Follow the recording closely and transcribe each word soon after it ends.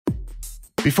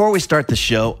Before we start the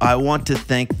show, I want to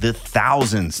thank the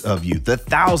thousands of you,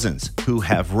 who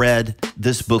have read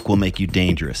This Book Will Make You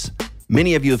Dangerous.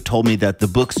 Many of you have told me that the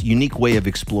book's unique way of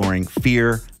exploring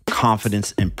fear,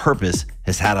 confidence, and purpose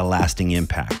has had a lasting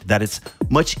impact, that it's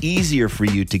much easier for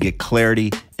you to get clarity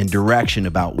and direction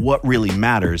about what really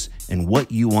matters and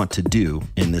what you want to do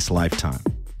in this lifetime.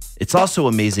 It's also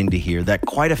amazing to hear that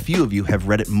quite a few of you have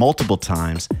read it multiple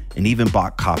times and even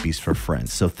bought copies for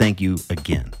friends, so thank you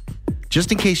again. Just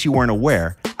in case you weren't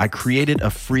aware, I created a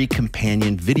free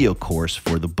companion video course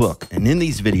for the book. And in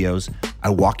these videos, I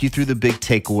walk you through the big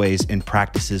takeaways and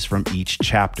practices from each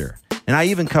chapter. And I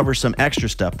even cover some extra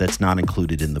stuff that's not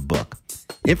included in the book.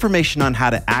 Information on how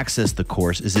to access the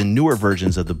course is in newer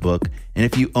versions of the book. And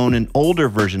if you own an older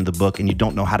version of the book and you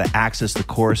don't know how to access the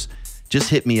course, just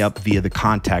hit me up via the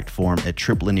contact form at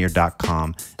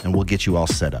triplinear.com and we'll get you all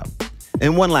set up.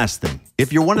 And one last thing,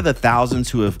 if you're one of the thousands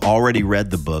who have already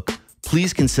read the book,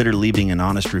 please consider leaving an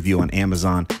honest review on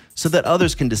Amazon so that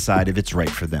others can decide if it's right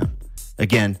for them.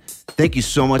 Again, thank you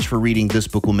so much for reading This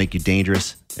Book Will Make You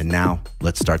Dangerous. And now,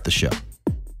 let's start the show.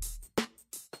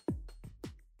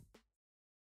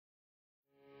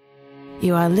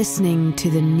 You are listening to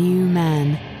the new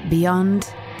man beyond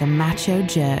the macho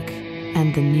jerk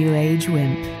and the new age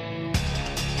wimp.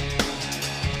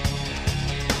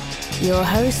 Your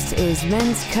host is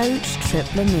men's coach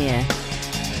Trip Lanier.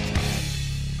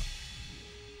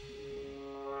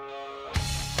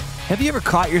 Have you ever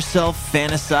caught yourself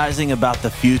fantasizing about the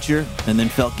future and then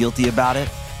felt guilty about it?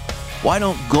 Why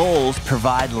don't goals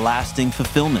provide lasting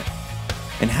fulfillment?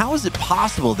 And how is it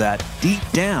possible that deep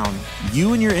down,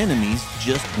 you and your enemies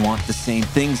just want the same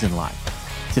things in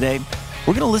life? Today,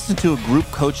 we're going to listen to a group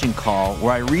coaching call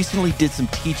where I recently did some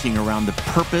teaching around the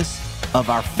purpose of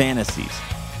our fantasies.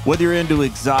 Whether you're into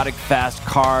exotic fast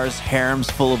cars,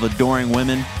 harems full of adoring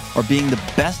women, or being the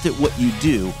best at what you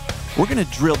do, we're going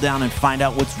to drill down and find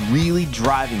out what's really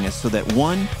driving us so that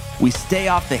one, we stay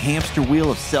off the hamster wheel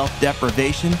of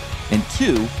self-deprivation, and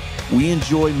two, we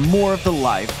enjoy more of the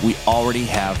life we already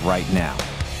have right now.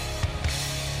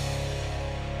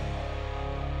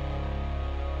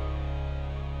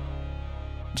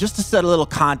 Just to set a little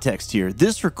context here,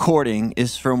 this recording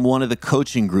is from one of the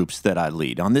coaching groups that I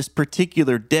lead. On this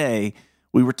particular day,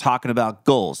 we were talking about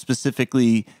goals,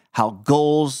 specifically how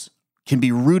goals can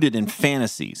be rooted in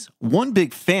fantasies. One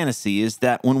big fantasy is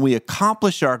that when we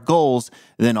accomplish our goals,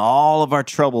 then all of our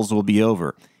troubles will be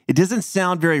over. It doesn't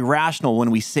sound very rational when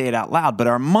we say it out loud, but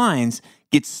our minds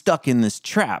get stuck in this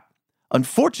trap.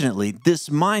 Unfortunately, this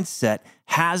mindset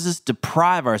has us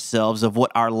deprive ourselves of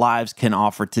what our lives can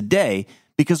offer today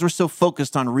because we're so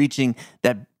focused on reaching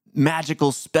that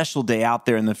magical special day out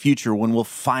there in the future when we'll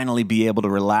finally be able to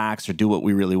relax or do what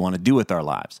we really want to do with our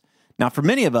lives. Now, for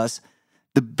many of us,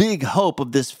 the big hope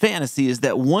of this fantasy is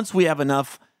that once we have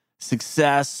enough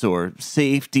success or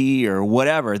safety or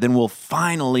whatever, then we'll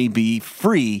finally be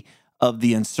free of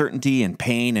the uncertainty and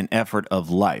pain and effort of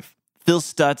life. Phil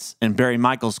Stutz and Barry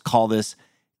Michaels call this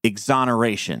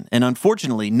exoneration. And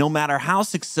unfortunately, no matter how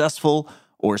successful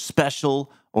or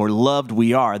special or loved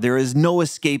we are, there is no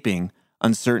escaping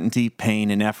uncertainty, pain,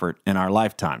 and effort in our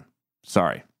lifetime.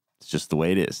 Sorry. It's just the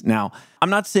way it is. Now,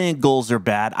 I'm not saying goals are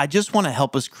bad. I just want to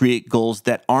help us create goals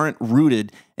that aren't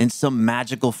rooted in some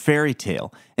magical fairy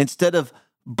tale. Instead of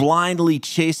blindly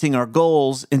chasing our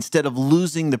goals, instead of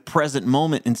losing the present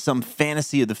moment in some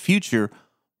fantasy of the future,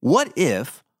 what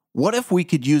if we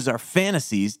could use our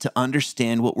fantasies to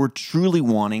understand what we're truly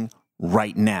wanting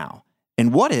right now?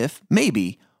 And what if,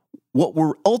 maybe, what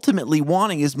we're ultimately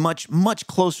wanting is much, much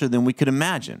closer than we could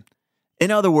imagine?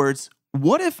 In other words,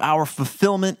 what if our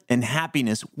fulfillment and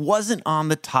happiness wasn't on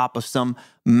the top of some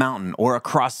mountain or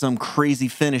across some crazy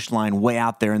finish line way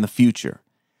out there in the future?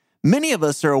 Many of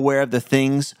us are aware of the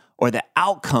things or the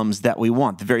outcomes that we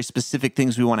want, the very specific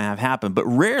things we want to have happen, but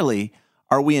rarely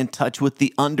are we in touch with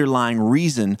the underlying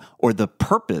reason or the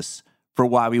purpose for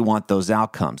why we want those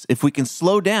outcomes. If we can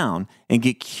slow down and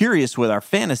get curious with our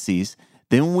fantasies,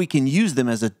 then we can use them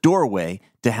as a doorway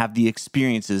to have the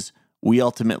experiences we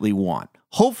ultimately want.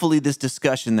 Hopefully, this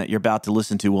discussion that you're about to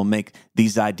listen to will make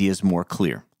these ideas more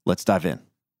clear. Let's dive in.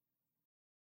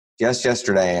 Just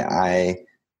yesterday,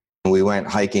 we went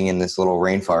hiking in this little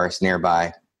rainforest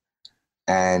nearby,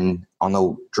 and on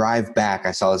the drive back,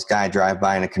 I saw this guy drive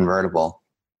by in a convertible,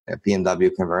 a BMW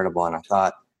convertible, and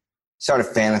I started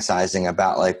fantasizing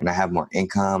about like when I have more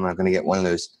income, I'm going to get one of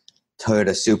those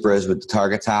Toyota Supras with the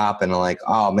target top, and I'm like,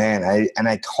 oh man,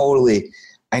 I totally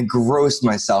engrossed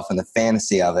myself in the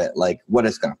fantasy of it, like what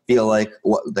it's going to feel like,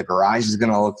 what the garage is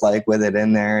going to look like with it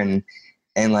in there.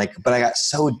 And like, but I got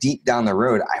so deep down the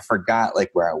road, I forgot like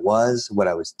where I was, what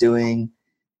I was doing.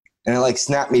 and it like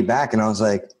snapped me back, and I was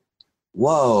like,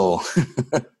 whoa.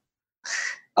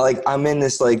 Like I'm in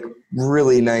this like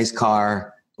really nice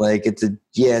car. Like it's a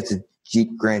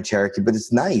Jeep Grand Cherokee, but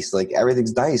it's nice. Like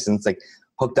everything's nice. And it's like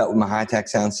hooked up with my high-tech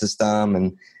sound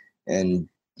system, and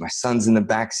my son's in the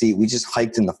back seat. We just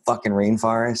hiked in the fucking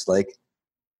rainforest. Like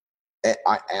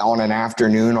on an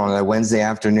afternoon, on a Wednesday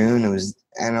afternoon,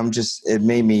 it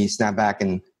made me snap back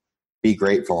and be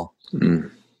grateful.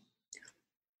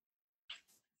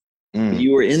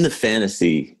 You were in the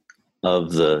fantasy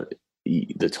of the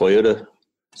Toyota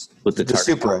with the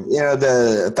Supra,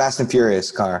 the Fast and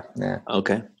Furious car. Yeah.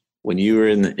 Okay. When you were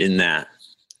in that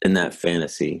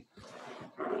fantasy,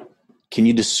 can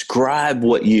you describe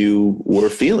what you were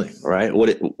feeling? Right.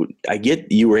 I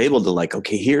get you were able to like,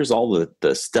 okay, here's all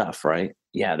the stuff, right?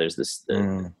 Yeah. There's this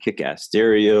kick-ass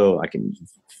stereo. I can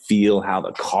feel how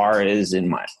the car is in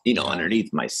my,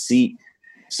 underneath my seat.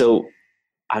 So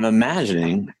I'm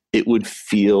imagining it would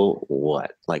feel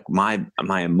what? Like my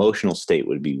emotional state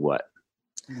would be what?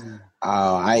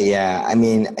 I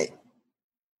mean,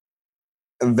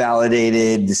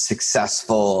 validated,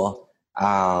 successful,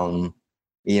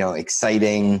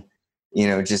 exciting,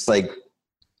 just like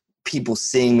people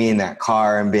seeing me in that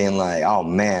car and being like, oh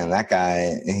man, that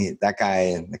guy's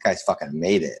fucking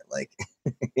made it. Like,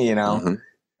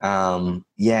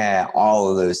 all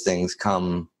of those things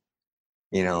come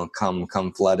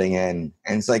flooding in.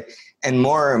 And it's like, and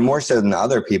more so than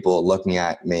other people looking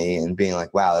at me and being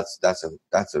like, wow, that's a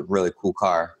really cool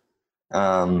car.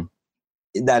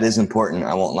 That is important.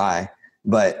 I won't lie.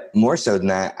 But more so than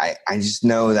that, I just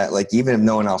know that like, even if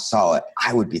no one else saw it,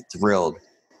 I would be thrilled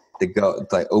to go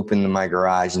like open my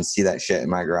garage and see that shit in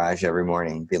my garage every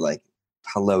morning and be like,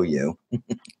 hello, you.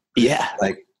 Yeah.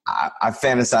 Like I've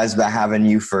fantasized about having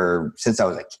you since I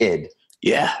was a kid.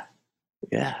 Yeah.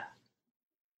 Yeah.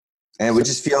 And it would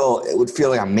feel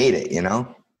like I made it,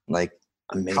 like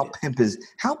how pimp is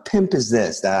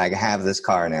this that I have this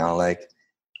car now? Like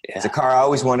it's a car I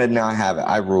always wanted. Now I have it.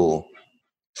 I rule.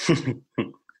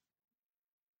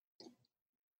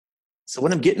 So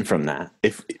what I'm getting from that,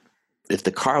 if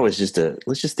the car was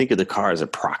let's just think of the car as a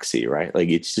proxy, right? Like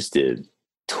it's just a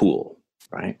tool,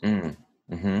 right?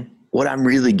 Mm-hmm. What I'm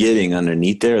really getting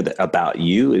underneath there about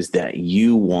you is that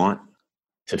you want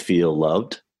to feel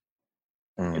loved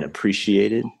and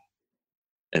appreciated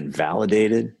and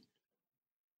validated.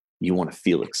 You want to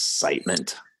feel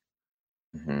excitement.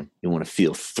 Mm-hmm. You want to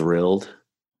feel thrilled.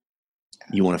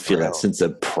 You want to feel that sense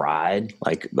of pride.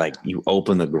 Like you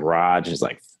open the garage and it's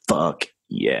like, fuck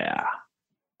yeah.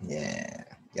 Yeah.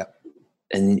 Yep.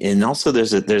 And also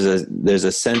there's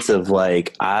a sense of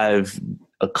like, I've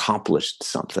accomplished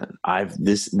something.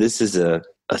 This is a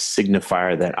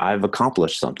signifier that I've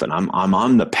accomplished something. I'm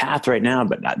on the path right now,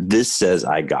 but this says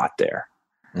I got there.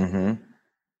 100%.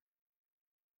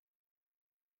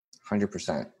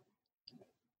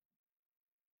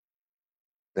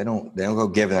 They don't go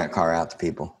giving that car out to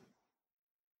people.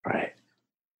 Right.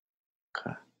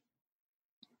 Okay.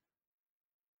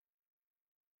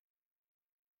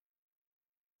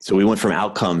 So we went from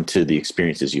outcome to the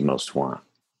experiences you most want.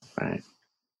 Right.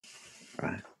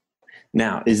 Right.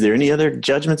 Now, is there any other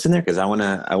judgments in there? Because I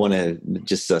want to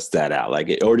just suss that out.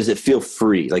 Like, or does it feel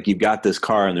free? Like you've got this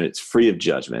car and it's free of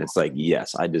judgment. It's like,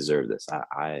 yes, I deserve this.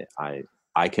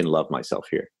 I can love myself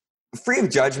here. Free of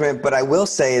judgment, but I will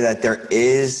say that there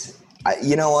is,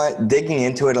 digging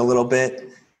into it a little bit,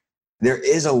 there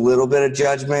is a little bit of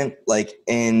judgment. Like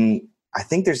I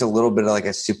think there's a little bit of like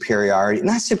a superiority,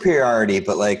 not superiority,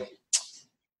 but like,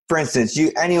 for instance,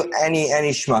 any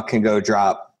schmuck can go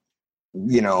drop,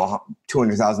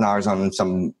 $200,000 on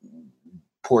some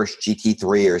Porsche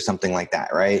GT3 or something like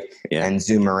that, right? Yeah. And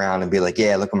zoom around and be like,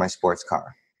 yeah, look at my sports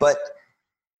car. But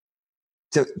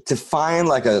to find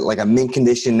like a mint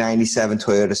condition 97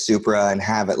 Toyota Supra and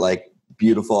have it like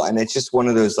beautiful, and it's just one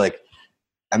of those like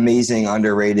amazing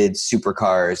underrated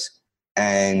supercars,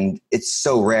 and it's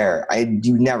so rare.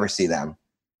 You never see them.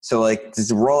 So like to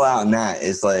roll out in that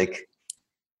is like,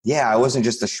 yeah, I wasn't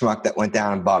just a schmuck that went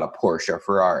down and bought a Porsche or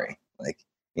Ferrari. Like,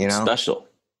 special.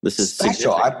 This is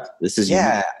special. This is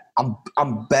unique.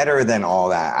 I'm better than all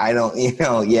that. I don't,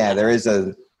 there is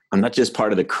I'm not just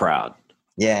part of the crowd.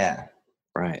 Yeah.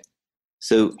 Right.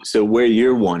 So where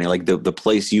you're wanting, like the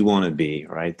place you want to be,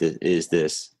 right? Is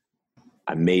this,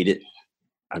 I made it.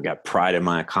 I've got pride in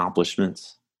my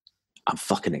accomplishments. I'm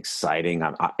fucking exciting.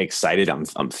 I'm excited.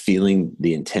 I'm feeling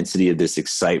the intensity of this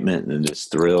excitement and this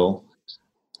thrill.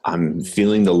 I'm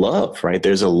feeling the love, right?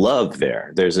 There's a love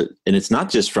there. And it's not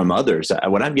just from others.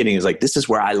 What I'm getting is like, this is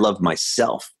where I love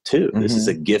myself too. Mm-hmm. This is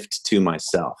a gift to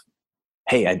myself.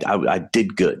 Hey, I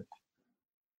did good.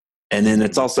 And then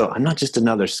it's also, I'm not just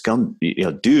another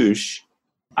douche.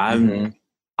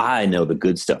 I know the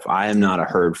good stuff. I am not a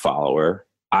herd follower.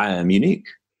 I am unique.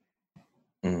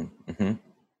 Mm-hmm.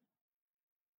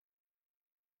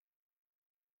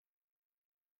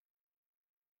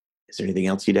 Is there anything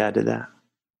else you'd add to that?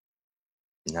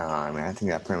 No, I mean, I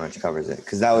think that pretty much covers it.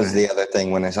 Because that was the other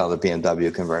thing when I saw the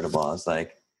BMW convertible. I was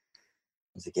like,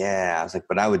 yeah. I was like,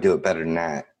 but I would do it better than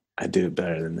that. I do it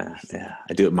better than that. Yeah,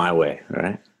 I do it my way.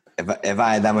 Right. If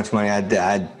I had that much money, I'd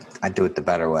do it the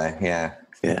better way. Yeah.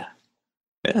 Yeah.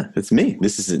 Yeah. It's me.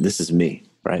 This is me.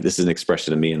 Right. This is an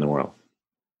expression of me in the world.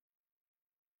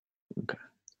 Okay.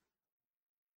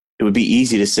 It would be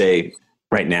easy to say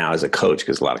right now as a coach,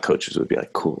 because a lot of coaches would be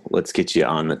like, cool, let's get you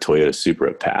on the Toyota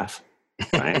Supra path.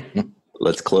 Right.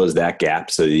 Let's close that gap.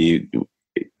 So you,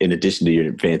 in addition to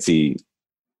your fancy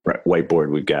whiteboard,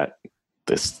 we've got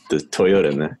the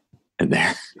Toyota in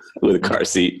there with a car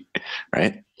seat.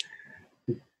 Right.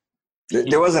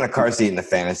 There wasn't a car seat in the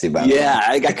fantasy, by the way. Yeah,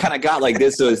 I kind of got like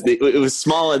this. It was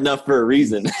small enough for a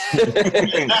reason.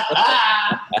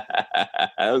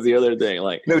 That was the other thing.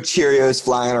 Like no Cheerios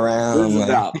flying around.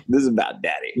 This is about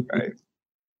daddy, right?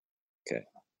 Okay.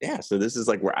 Yeah. So this is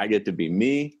like where I get to be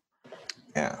me.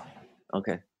 Yeah.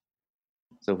 Okay.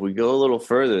 So if we go a little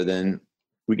further, then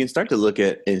we can start to look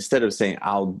at, instead of saying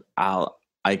I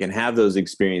can have those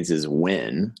experiences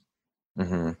when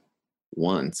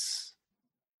once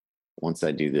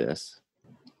I do this,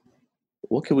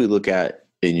 what can we look at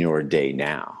in your day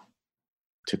now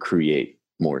to create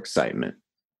more excitement?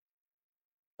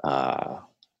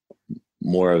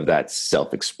 More of that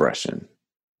self-expression.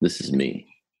 This is me.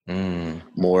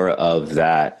 More of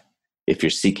that. If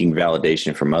you're seeking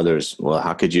validation from others, well,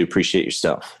 how could you appreciate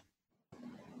yourself?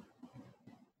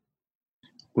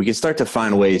 We can start to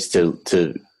find ways to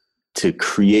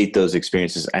create those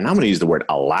experiences. And I'm going to use the word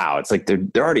allow. It's like they're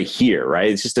already here,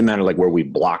 right? It's just a matter of like where we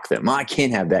block them. I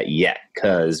can't have that yet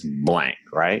because blank,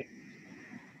 right?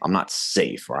 I'm not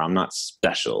safe, or I'm not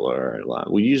special, or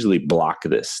we usually block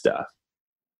this stuff.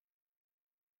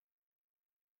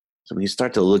 So when you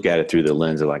start to look at it through the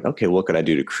lens of like, okay, what could I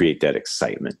do to create that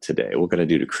excitement today? What could I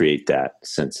do to create that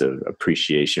sense of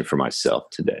appreciation for myself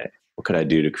today? What could I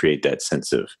do to create that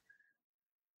sense of,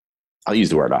 I'll use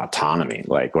the word autonomy.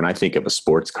 Like when I think of a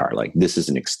sports car, like this is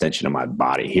an extension of my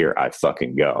body. Here I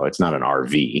fucking go. It's not an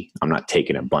RV. I'm not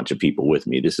taking a bunch of people with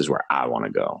me. This is where I want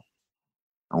to go.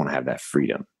 I want to have that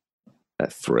freedom,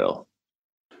 that thrill.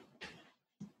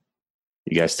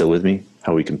 You guys still with me?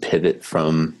 How we can pivot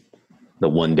from the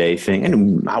one day thing.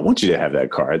 And I want you to have that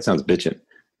car. It sounds bitching.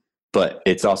 But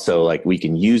it's also like we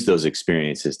can use those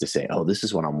experiences to say, oh, this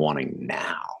is what I'm wanting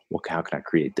now. How can I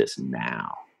create this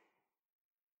now?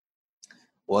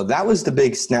 Well, that was the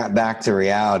big snap back to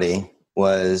reality,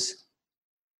 was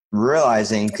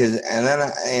realizing, and then at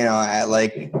a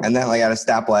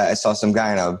stoplight, I saw some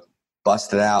guy in a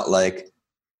busted out,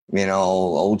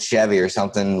 old Chevy or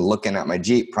something, looking at my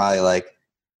Jeep, probably like,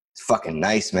 it's fucking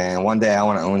nice, man. One day I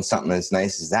want to own something as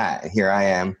nice as that. And here I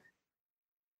am,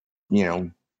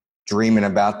 dreaming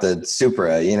about the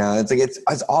Supra, it's like,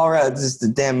 it's all around, it's just the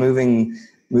damn moving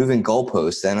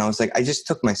goalpost. And I was like, I just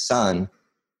took my son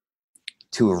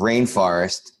to a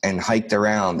rainforest and hiked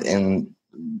around in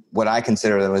what I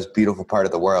consider the most beautiful part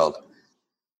of the world.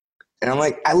 And I'm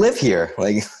like, I live here.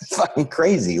 Like, it's fucking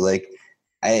crazy. Like,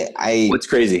 What's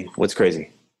crazy?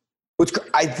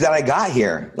 That I got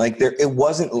here. Like, it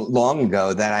wasn't long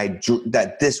ago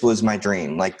that this was my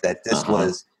dream. Like, that this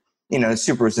was,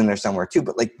 Supra was in there somewhere too,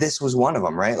 but like, this was one of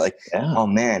them, right? Like, Oh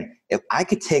man, if I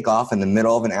could take off in the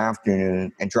middle of an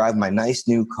afternoon and drive my nice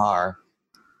new car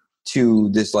to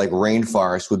this like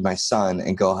rainforest with my son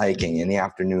and go hiking in the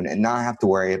afternoon and not have to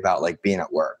worry about like being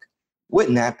at work.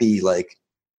 Wouldn't that be like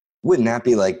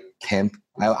pimp?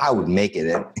 I would make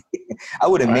it. I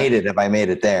would have made it if I made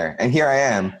it there. And here I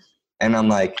am. And I'm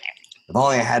like, if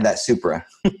only I had that Supra.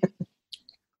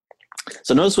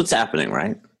 So notice what's happening,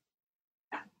 right?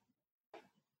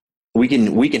 We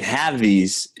can have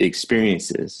these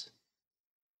experiences.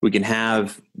 We can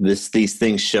have these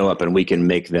things show up and we can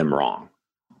make them wrong.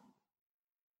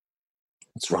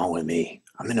 What's wrong with me?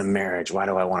 I'm in a marriage. Why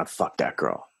do I want to fuck that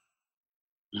girl?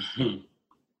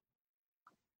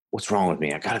 What's wrong with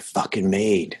me? I got it fucking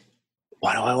made.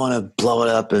 Why do I want to blow it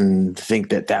up and think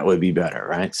that would be better,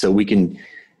 right? So we can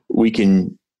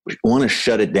want to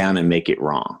shut it down and make it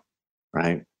wrong,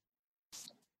 right?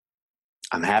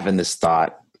 I'm having this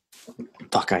thought.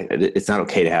 Fuck, it's not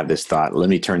okay to have this thought. Let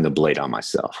me turn the blade on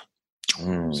myself.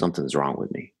 Something's wrong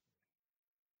with me.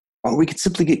 Or we could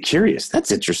simply get curious.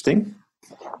 That's interesting.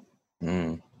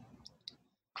 That's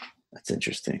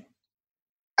interesting.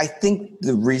 I think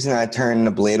the reason I turned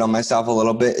the blade on myself a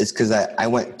little bit is because I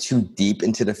went too deep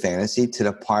into the fantasy to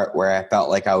the part where I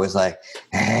felt like I was like,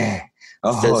 yeah.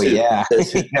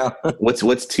 You know?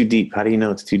 What's too deep? How do you know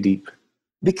it's too deep?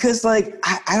 Because like,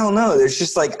 I don't know. There's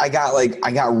just like, I got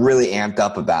really amped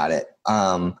up about it.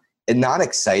 And not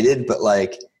excited, but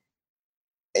like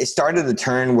it started to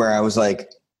turn where I was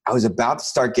about to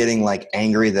start getting like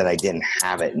angry that I didn't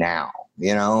have it now,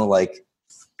 you know, like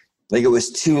it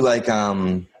was too like,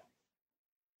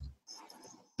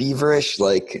 feverish,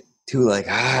 like too like,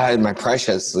 my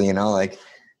precious, you know, like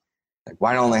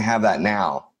why don't I have that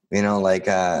now? You know, like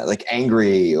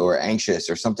angry or anxious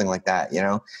or something like that, you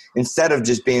know, instead of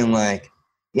just being like,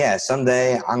 yeah,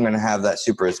 someday I'm going to have that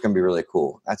super. It's going to be really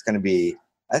cool. That's going to be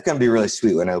really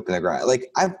sweet when I open the garage. Like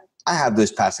I have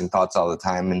those passing thoughts all the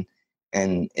time,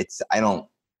 and it's, I don't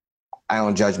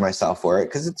judge myself for it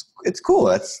because it's cool.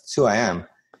 That's who I am.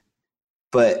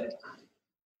 But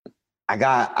I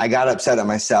got upset at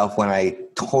myself when I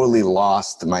totally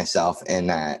lost myself in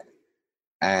that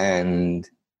and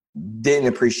didn't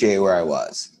appreciate where I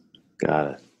was.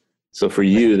 Got it. So for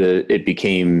you, it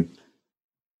became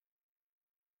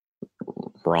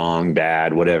wrong,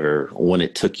 bad, whatever, when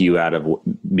it took you out of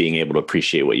being able to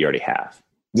appreciate what you already have.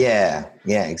 Yeah,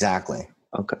 exactly.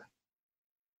 Okay,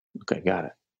 got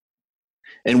it.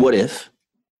 And what if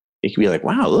it could be like,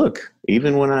 wow, look,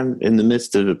 even when I'm in the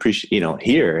midst of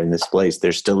here in this place,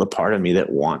 there's still a part of me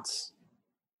that wants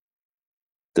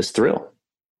this thrill,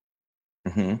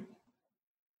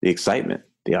 the excitement,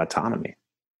 the autonomy.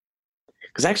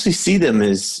 Because I actually see them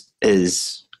as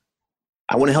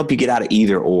I want to help you get out of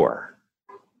either or.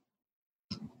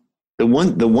 The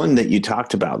one that you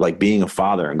talked about, like being a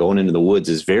father and going into the woods,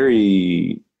 it's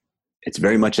very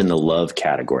much in the love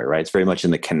category, right? It's very much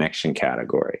in the connection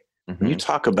category. When you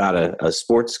talk about a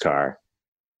sports car,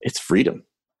 it's freedom.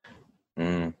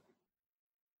 I'm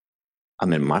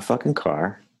in my fucking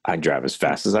car. I drive as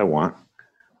fast as I want.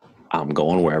 I'm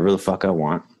going wherever the fuck I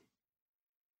want.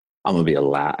 I'm going to be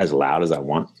as loud as I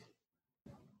want.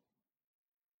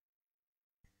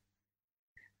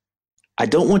 I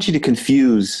don't want you to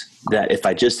confuse that if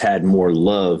I just had more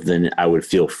love, then I would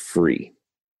feel free.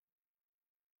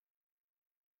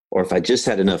 Or if I just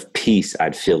had enough peace,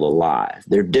 I'd feel alive.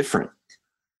 They're different.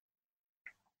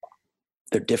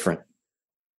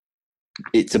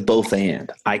 It's a both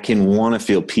and. I can want to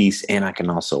feel peace and I can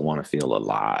also want to feel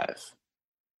alive.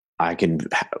 I can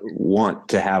want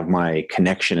to have my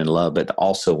connection and love, but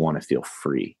also want to feel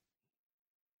free.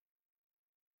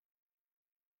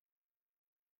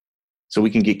 So we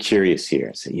can get curious here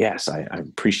and say, yes, I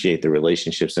appreciate the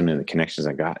relationships and the connections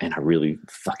I got. And I really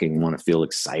fucking want to feel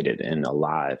excited and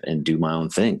alive and do my own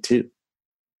thing too.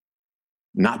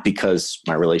 Not because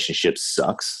my relationship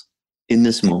sucks in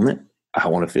this moment. I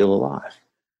want to feel alive.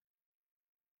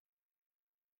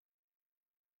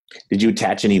 Did you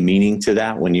attach any meaning to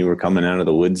that when you were coming out of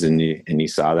the woods and you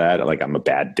saw that? Like, I'm a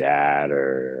bad dad,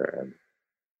 or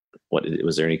what?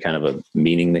 Was there any kind of a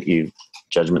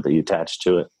judgment that you attached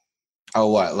to it? Oh,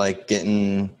 what? Like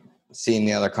seeing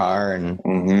the other car and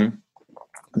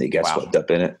they got swept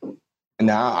up in it?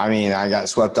 No, I mean, I got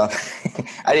swept up.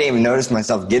 I didn't even notice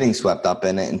myself getting swept up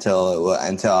in it until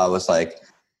I was like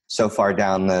so far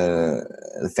down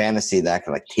the fantasy that I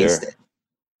could like taste it.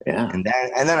 Yeah. And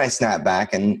then I snapped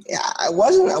back, and I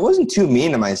wasn't too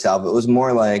mean to myself. It was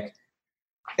more,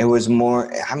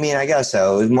 I mean, I guess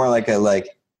so. It was more like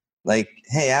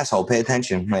hey, asshole, pay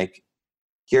attention. Like,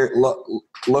 here,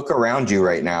 look around you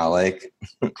right now. Like,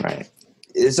 right.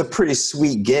 It's a pretty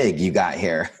sweet gig you got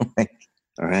here.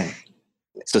 All right.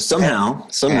 So somehow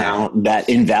that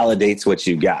invalidates what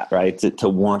you got, right? To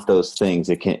want those things,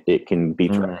 it can be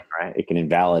threatening, right? It can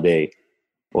invalidate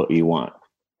what you want.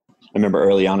 I remember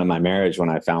early on in my marriage when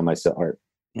I found myself,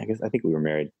 I think we were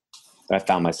married. I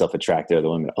found myself attracted to other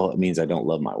women. Oh, it means I don't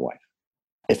love my wife.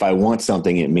 If I want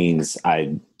something, it means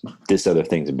this other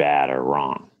thing's bad or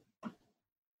wrong.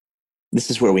 This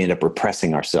is where we end up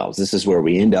repressing ourselves. This is where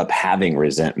we end up having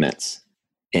resentments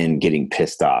and getting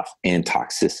pissed off and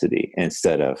toxicity,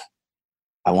 instead of,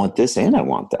 I want this and I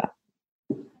want that.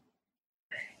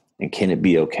 And can it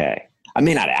be okay? I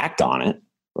may not act on it,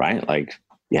 right? Like,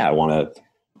 yeah, I want to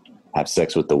have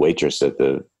sex with the waitress at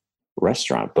the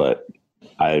restaurant, but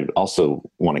I also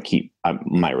want to keep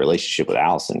my relationship with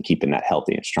Allison, keeping that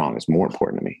healthy and strong, is more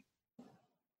important to me.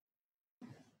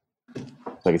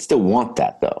 So I can still want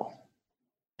that, though.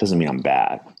 Doesn't mean I'm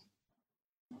bad.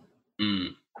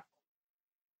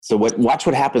 So watch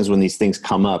what happens when these things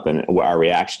come up, and our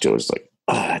reaction to it is like,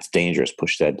 oh, that's dangerous.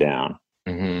 Push that down.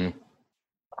 I'm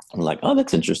like, oh,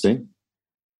 that's interesting.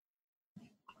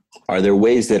 Are there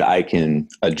ways that I can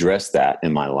address that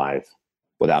in my life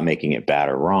without making it bad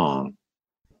or wrong?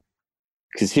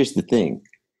 Because here's the thing.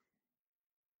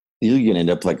 You're going to end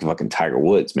up like fucking Tiger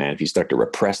Woods, man. If you start to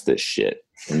repress this shit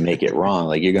and make it wrong,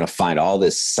 like you're going to find all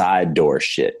this side door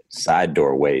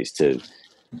ways to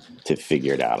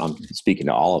figure it out. I'm speaking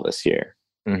to all of us here.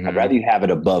 Mm-hmm. I'd rather you have it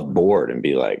above board and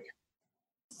be like,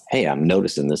 hey, I'm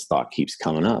noticing this thought keeps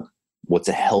coming up. What's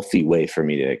a healthy way for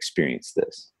me to experience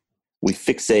this? We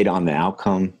fixate on the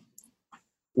outcome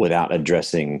without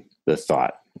addressing the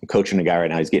thought. I'm coaching a guy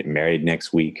right now. He's getting married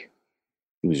next week.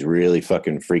 He was really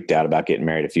fucking freaked out about getting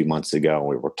married a few months ago. And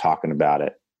we were talking about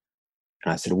it.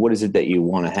 And I said, what is it that you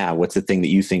want to have? What's the thing that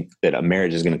you think that a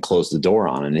marriage is going to close the door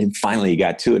on? And then finally he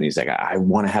got to it. And he's like, I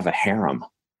want to have a harem.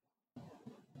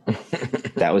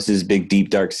 That was his big, deep,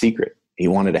 dark secret. He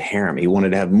wanted a harem. He wanted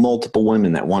to have multiple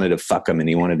women that wanted to fuck him. And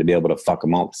he wanted to be able to fuck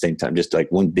them all at the same time. Just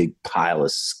like one big pile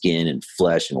of skin and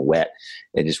flesh and wet.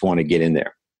 They just want to get in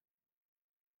there.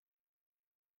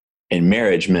 And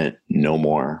marriage meant no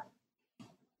more.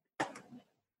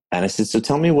 And I said, so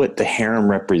tell me what the harem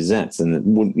represents. And,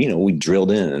 we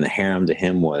drilled in, and the harem to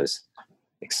him was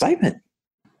excitement,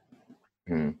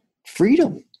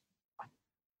 freedom,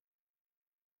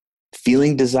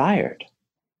 feeling desired,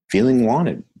 feeling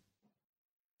wanted,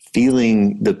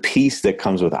 feeling the peace that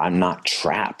comes with I'm not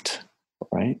trapped,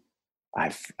 right?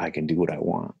 I can do what I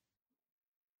want.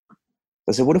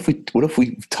 I said, what if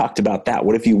we talked about that?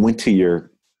 What if you went to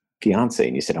your fiance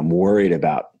and you said, I'm worried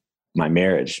about my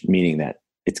marriage, meaning that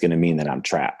it's going to mean that I'm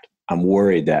trapped. I'm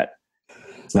worried that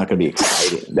it's not going to be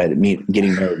exciting, that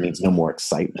getting married means no more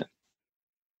excitement.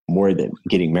 I'm worried that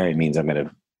getting married means I'm going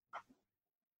to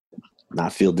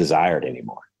not feel desired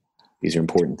anymore. These are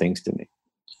important things to me.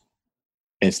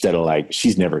 Instead of like,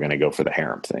 she's never going to go for the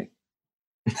harem thing.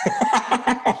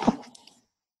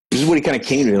 This is what he kind of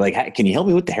came to me like, hey, can you help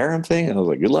me with the harem thing? And I was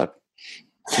like, good luck.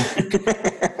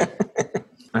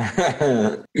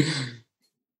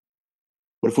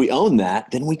 But if we own that,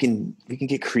 then we can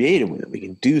get creative with it. We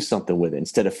can do something with it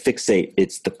instead of fixate.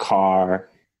 It's the car.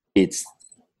 It's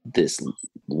this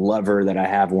lover that I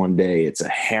have one day. It's a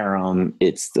harem.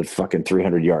 It's the fucking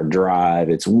 300-yard drive.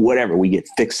 It's whatever. We get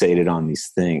fixated on these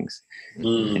things.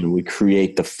 And we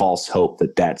create the false hope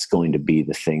that that's going to be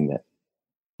the thing that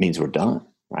means we're done,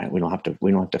 right? We don't have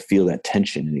to feel that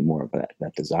tension anymore, but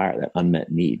that desire, that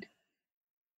unmet need.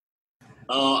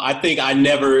 I think I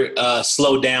never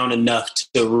slowed down enough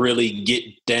to really get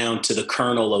down to the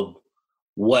kernel of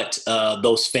what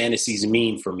those fantasies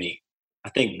mean for me. I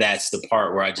think that's the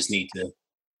part where I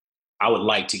would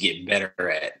like to get better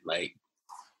at, like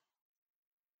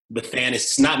the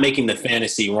fantasy, not making the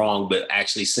fantasy wrong, but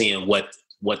actually seeing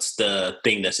what's the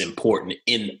thing that's important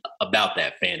about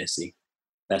that fantasy.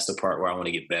 That's the part where I want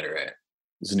to get better at.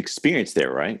 There's an experience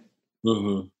there, right?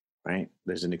 Mm-hmm. Right?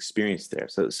 There's an experience there.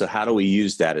 So how do we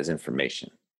use that as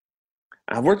information?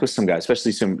 I've worked with some guys,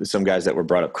 especially some guys that were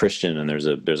brought up Christian, and there's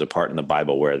a part in the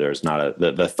Bible where there's not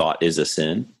the thought is a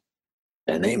sin.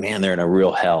 And they're in a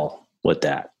real hell with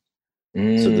that.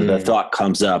 So the thought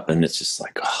comes up and it's just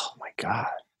like, oh my God.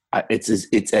 It's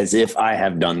as if I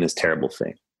have done this terrible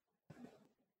thing.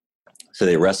 So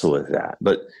they wrestle with that.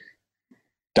 But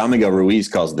Don Miguel Ruiz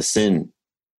calls the sin,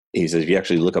 he says, if you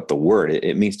actually look up the word,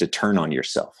 it means to turn on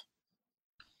yourself.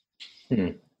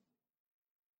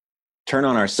 Turn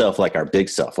on ourself like our big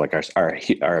self, like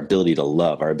our ability to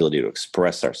love, our ability to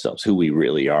express ourselves, who we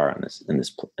really are in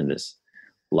this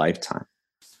lifetime.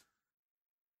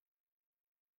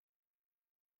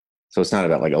 So it's not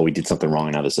about like, oh, we did something wrong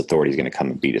and now this authority is going to come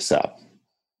and beat us up.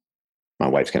 My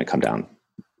wife's going to come down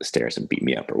the stairs and beat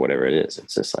me up or whatever it is.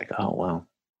 It's just like, oh, well,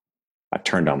 I've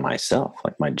turned on myself,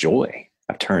 like my joy.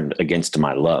 I've turned against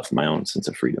my love, my own sense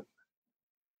of freedom.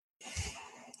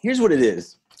 Here's what it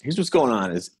is. Here's what's going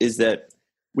on is that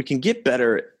we can get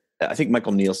better. I think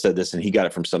Michael Neal said this and he got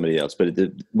it from somebody else, but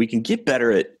we can get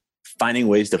better at finding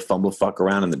ways to fumble fuck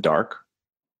around in the dark.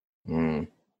 Or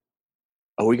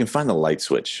we can find the light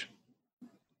switch.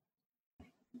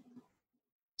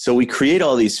 So we create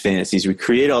all these fantasies, we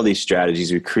create all these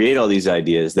strategies, we create all these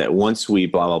ideas that once we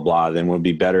blah, blah, blah, then we'll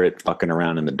be better at fucking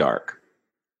around in the dark.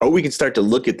 Or we can start to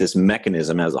look at this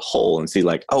mechanism as a whole and see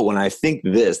like, oh, when I think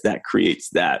this, that creates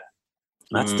that.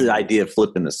 That's the idea of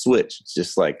flipping the switch. It's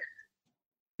just like,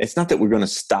 it's not that we're going to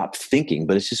stop thinking,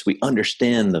 but it's just we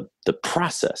understand the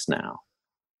process now.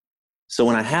 So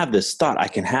when I have this thought, I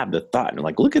can have the thought and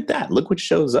like, look at that. Look what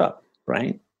shows up,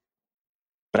 right?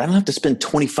 But I don't have to spend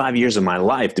 25 years of my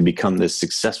life to become this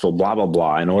successful blah, blah,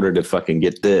 blah in order to fucking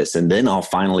get this. And then I'll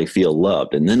finally feel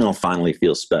loved. And then I'll finally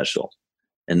feel special.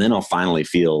 And then I'll finally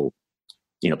feel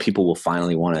people will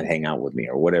finally want to hang out with me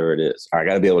or whatever it is. Or I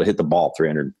got to be able to hit the ball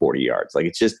 340 yards. Like,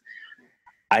 it's just,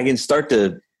 I can start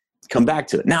to come back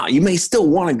to it. Now, you may still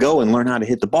want to go and learn how to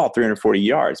hit the ball 340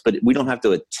 yards, but we don't have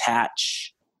to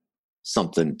attach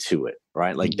something to it,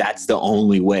 right? Like, that's the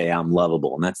only way I'm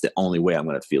lovable, and that's the only way I'm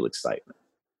going to feel excitement.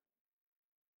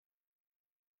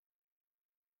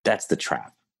 That's the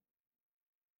trap.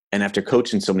 And after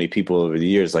coaching so many people over the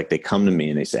years, like, they come to me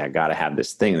and they say, I got to have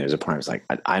this thing. And there's a part that's like,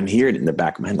 I'm hearing it in the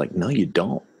back of my head. Like, no, you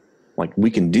don't. Like,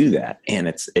 we can do that. And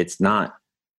it's not,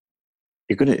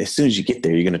 you're going to, as soon as you get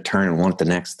there, you're going to turn and want the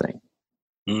next thing.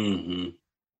 Mm-hmm.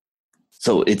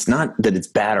 So it's not that it's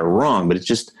bad or wrong, but it's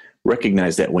just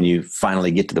recognize that when you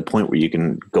finally get to the point where you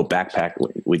can go backpack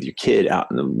with your kid out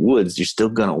in the woods, you're still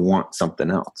going to want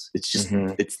something else. It's just,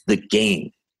 it's the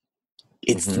game.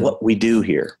 It's what we do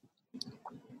here.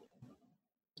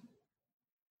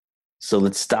 So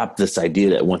let's stop this idea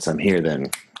that once I'm here,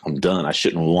 then I'm done. I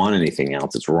shouldn't want anything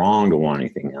else. It's wrong to want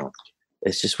anything else.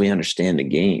 It's just we understand the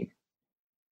game.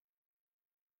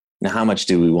 Now, how much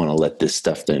do we want to let this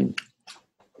stuff then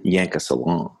yank us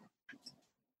along?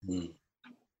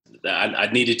 I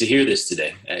needed to hear this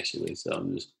today, actually. So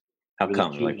I'm just. How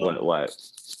come? Like what?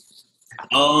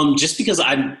 Just because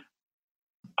I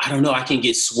don't know. I can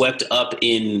get swept up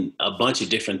in a bunch of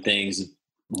different things.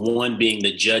 One being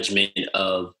the judgment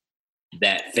of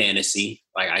that fantasy.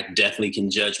 Like, I definitely can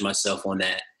judge myself on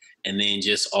that. And then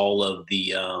just all of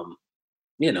the,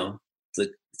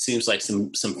 it seems like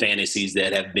some fantasies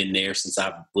that have been there since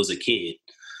I was a kid.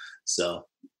 So,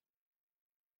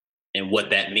 and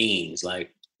what that means,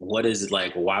 like, what is it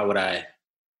like? Why would I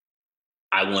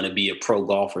want to be a pro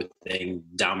golfer thing,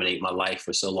 dominate my life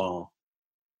for so long?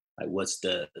 Like, what's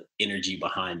the energy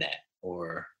behind that?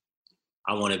 Or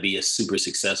I want to be a super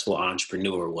successful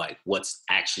entrepreneur. Like, what's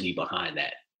actually behind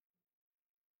that?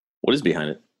 What is behind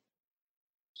it?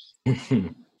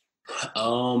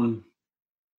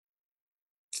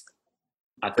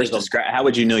 I think how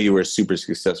would you know you were a super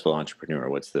successful entrepreneur?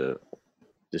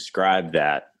 Describe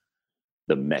that,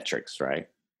 the metrics, right?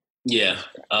 Yeah.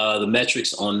 The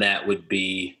metrics on that would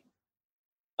be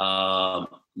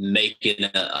making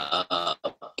a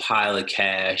pile of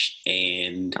cash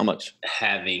and how much?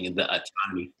 Having the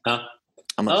autonomy. Huh?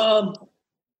 How much?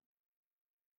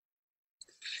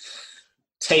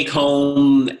 Take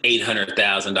home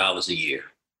 $800,000 a year.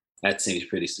 That seems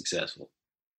pretty successful.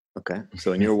 Okay.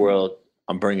 So in your world,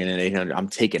 I'm bringing in 800. I'm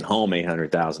taking home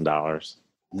 $800,000.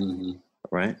 Mm-hmm.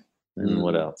 Right. And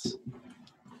what else?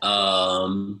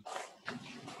 I'm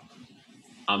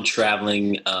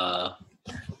traveling.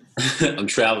 I'm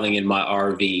traveling in my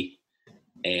RV,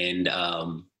 and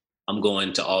I'm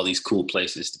going to all these cool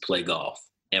places to play golf,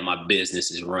 and my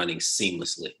business is running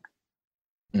seamlessly.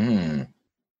 So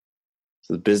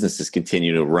the businesses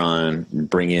continue to run,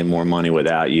 bring in more money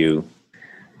without you,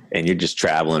 and you're just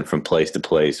traveling from place to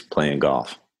place playing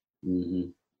golf.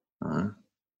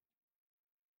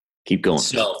 Keep going.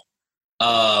 So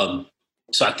I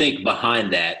think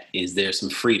behind that is there's some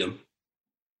freedom.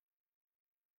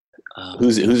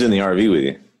 Who's in the RV with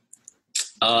you?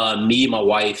 Me, my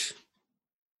wife.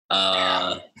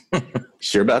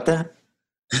 Sure about that?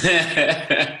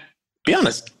 Be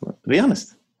honest.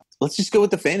 Let's just go with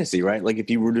the fantasy, right? Like, if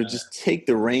you were to just take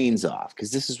the reins off,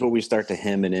 because this is where we start to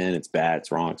hem it in. It's bad.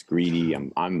 It's wrong. It's greedy.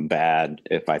 I'm bad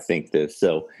if I think this.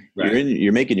 So right.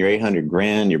 You're making your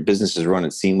 $800,000. Your business is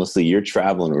running seamlessly. You're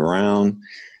traveling around.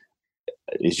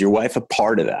 Is your wife a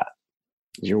part of that?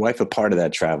 Is your wife a part of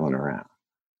that traveling around?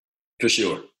 For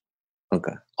sure.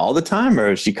 Okay. All the time,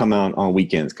 or does she come out on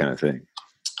weekends kind of thing?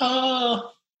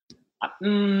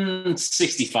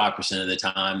 65% of the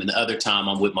time. And the other time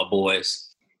I'm with my boys.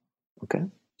 Okay.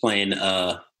 Playing,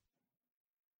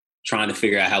 trying to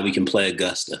figure out how we can play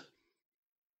Augusta.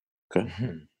 Okay.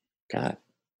 Got it.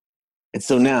 And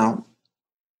so now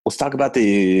let's talk about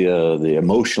the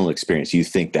emotional experience you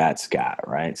think that's got,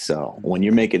 right? So when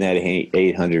you're making that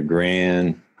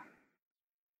 $800,000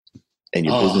 and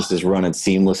your business is running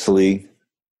seamlessly,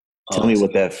 tell me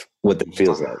what that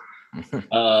feels like.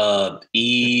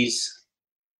 Ease,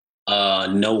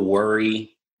 no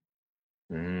worry.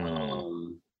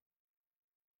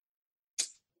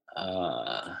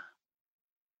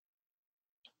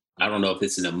 I don't know if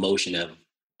it's an emotion of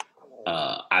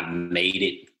I've made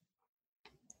it.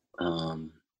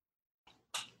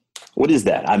 What is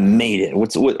that? I made it.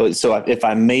 So if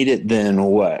I made it, then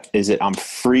what? Is it I'm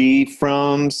free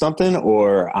from something,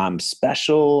 or I'm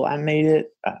special? I made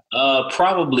it.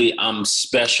 Probably I'm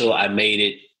special. I made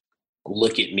it.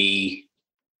 Look at me.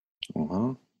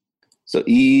 So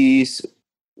ease.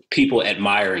 People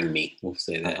admiring me. We'll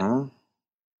say that.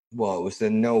 Well, it was the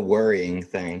no worrying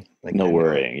thing. Like No I know-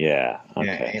 worrying. Yeah.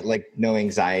 Okay. Yeah, like no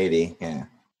anxiety. Yeah.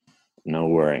 No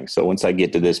worrying. So once I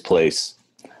get to this place,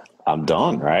 I'm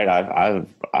done, right?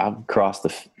 I've crossed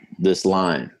this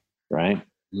line, right?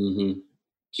 Mm-hmm.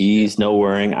 Ease, no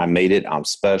worrying. I made it. I'm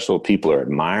special. People are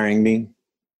admiring me.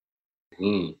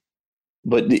 Mm.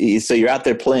 But so you're out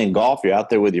there playing golf. You're out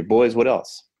there with your boys. What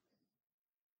else?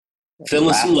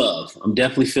 Feeling some love. I'm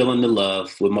definitely feeling the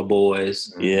love with my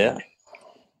boys. Yeah.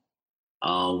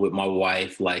 With my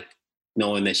wife, like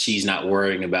knowing that she's not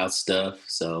worrying about stuff.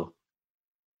 So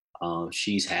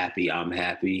she's happy. I'm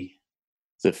happy.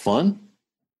 Is it fun?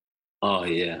 Oh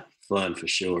yeah, fun for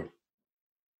sure.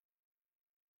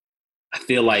 I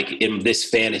feel like in this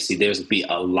fantasy, there's be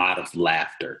a lot of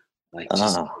laughter, like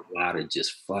just a lot of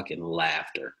just fucking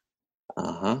laughter.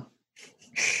 I'm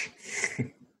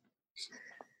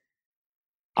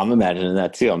imagining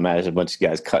that too. I'm imagining a bunch of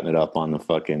guys cutting it up on the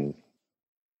fucking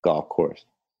golf course.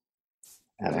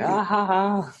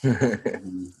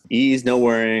 Ease, no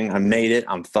worrying. I made it.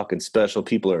 I'm fucking special.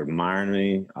 People are admiring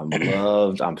me. I'm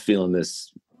loved. I'm feeling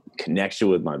this connection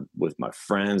with my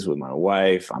friends, with my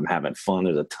wife. I'm having fun.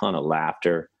 There's a ton of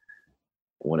laughter.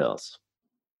 What else?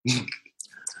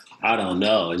 I don't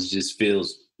know. It just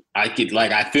feels. I feel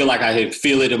like I can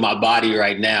feel it in my body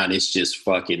right now, and it's just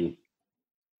fucking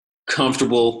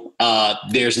comfortable.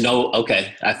 There's no.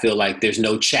 Okay, I feel like there's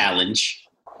no challenge.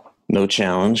 No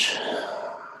challenge.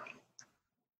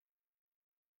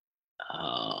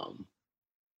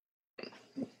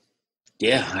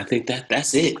 Yeah, I think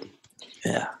that's it.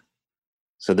 Yeah.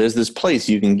 So there's this place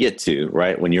you can get to,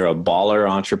 right? When you're a baller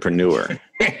entrepreneur.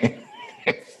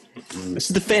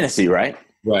 This is the fantasy, right?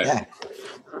 Right. Yeah.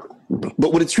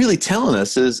 But what it's really telling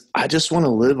us is I just want to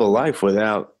live a life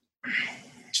without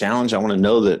challenge. I want to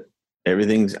know that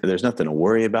there's nothing to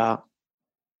worry about.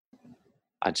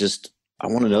 I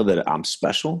want to know that I'm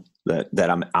special, that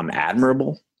I'm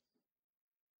admirable.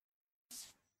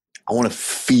 I want to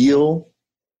feel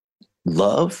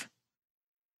love.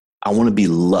 I want to be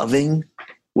loving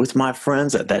with my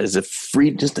friends. That is a free,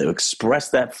 just to express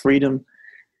that freedom,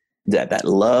 that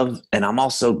love. And I'm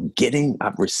also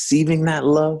I'm receiving that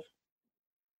love.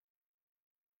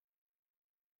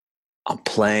 I'm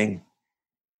playing.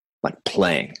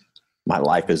 My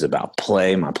life is about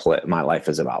play. My life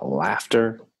is about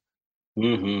laughter.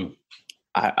 Mm-hmm.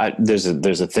 There's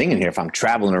a thing in here. If I'm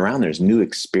traveling around, there's new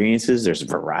experiences. There's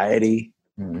variety.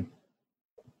 Mm-hmm.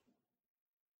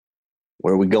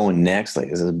 Where are we going next? Like,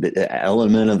 is an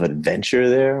element of adventure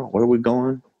there? Where are we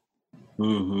going?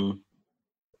 Mm-hmm.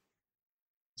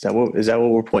 Is that what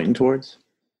we're pointing towards?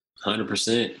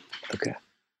 100%. Okay.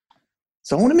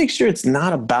 So I want to make sure it's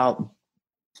not about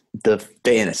the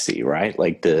fantasy, right?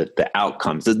 Like the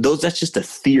outcomes. That's just a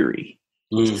theory.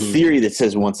 Mm-hmm. It's a theory that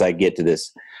says once I get to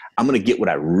this, I'm going to get what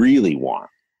I really want,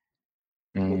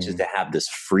 which is to have this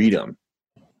freedom.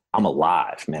 I'm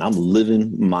alive, man. I'm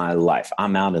living my life.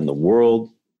 I'm out in the world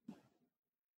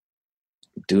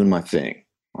doing my thing,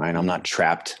 right? I'm not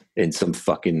trapped in some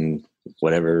fucking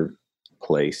whatever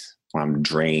place where I'm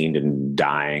drained and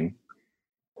dying.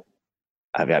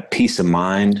 I've got peace of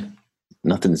mind.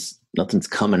 Nothing's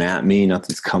coming at me.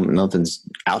 Nothing's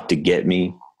out to get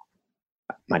me.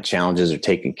 My challenges are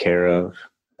taken care of.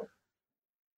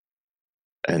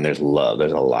 And there's love.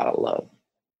 There's a lot of love.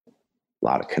 A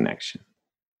lot of connection.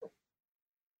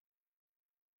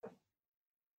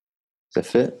 Does that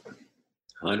fit?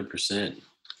 100%.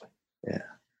 Yeah.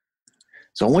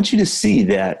 So I want you to see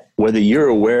that whether you're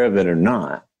aware of it or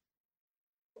not,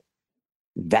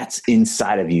 that's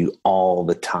inside of you all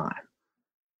the time.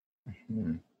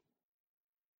 Mm-hmm.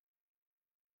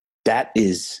 That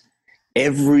is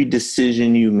every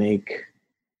decision you make,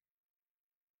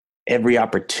 every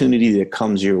opportunity that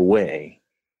comes your way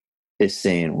is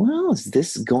saying, well, is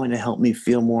this going to help me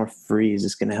feel more free? Is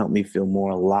this going to help me feel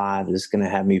more alive? Is this going to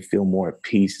have me feel more at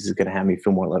peace? Is it going to have me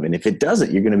feel more love? And if it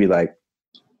doesn't, you're going to be like,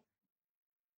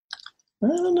 I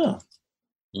don't know.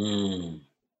 Is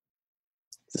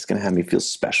this going to have me feel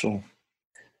special?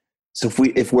 So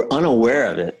if we're unaware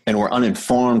of it and we're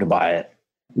uninformed by it,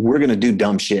 we're going to do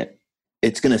dumb shit.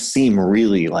 It's going to seem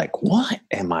really like, what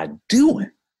am I doing?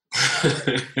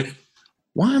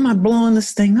 Why am I blowing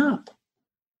this thing up?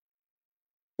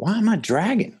 Why am I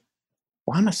dragging?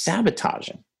 Why am I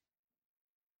sabotaging?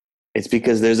 It's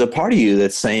because there's a part of you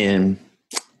that's saying,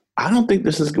 I don't think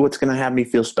this is what's going to have me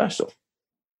feel special.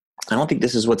 I don't think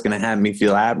this is what's going to have me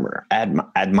feel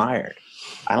admired.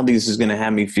 I don't think this is going to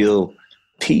have me feel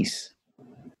peace.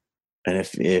 And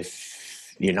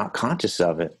if you're not conscious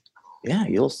of it, yeah,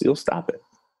 you'll stop it.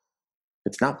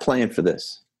 It's not playing for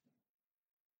this.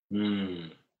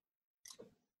 When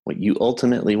what you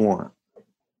ultimately want.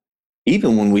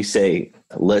 Even when we say,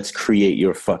 let's create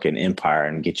your fucking empire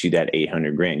and get you that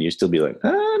 800 grand, you still be like,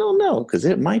 I don't know, because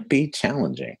it might be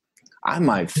challenging. I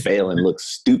might fail and look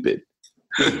stupid.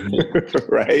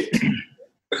 Right?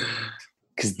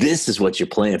 Because this is what you're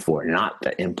playing for, not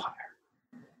the empire.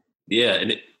 Yeah,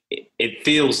 and it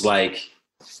feels like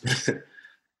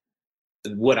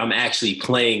what I'm actually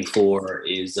playing for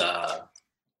is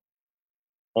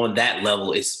on that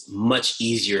level, it's much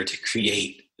easier to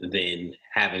create than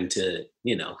having to,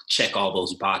 check all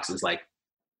those boxes. Like,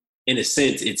 in a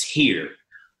sense, it's here.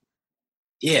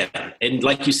 Yeah. And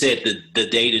like you said, the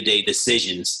day-to-day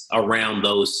decisions around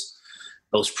those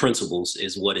principles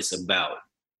is what it's about.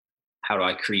 How do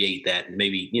I create that?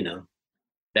 Maybe,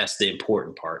 that's the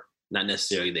important part. Not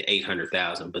necessarily the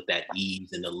 800,000, but that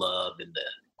ease and the love and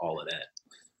all of that.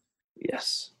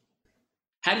 Yes.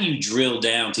 How do you drill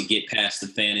down to get past the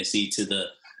fantasy to the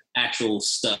actual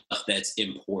stuff that's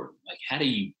important? Like, how do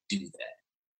you do that?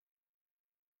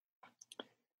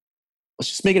 Let's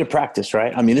just make it a practice,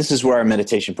 right? I mean, this is where our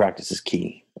meditation practice is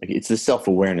key. Like, it's the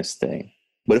self-awareness thing.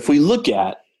 But if we look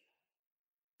at,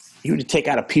 you were to take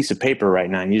out a piece of paper right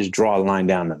now and you just draw a line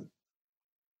down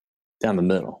the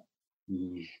middle.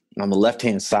 Mm-hmm. And on the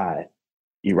left-hand side,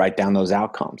 you write down those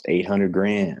outcomes: 800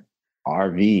 grand,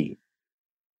 RV,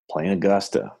 playing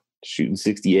Augusta, shooting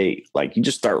 68. Like, you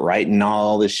just start writing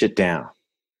all this shit down.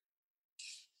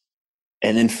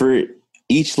 And then for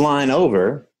each line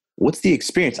over, what's the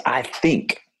experience? I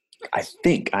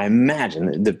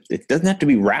imagine it doesn't have to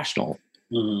be rational.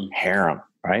 Mm-hmm. Harem,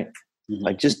 right? Mm-hmm.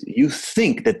 Like, just you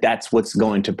think that that's what's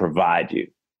going to provide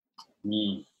you.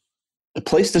 Mm. The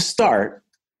place to start,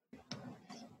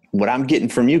 what I'm getting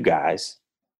from you guys,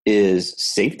 is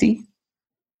safety,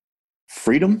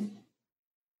 freedom,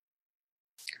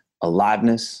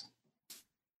 aliveness,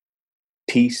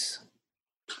 peace,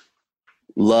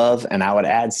 love, and I would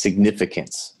add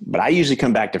significance. But I usually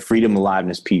come back to freedom,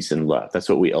 aliveness, peace, and love. That's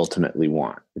what we ultimately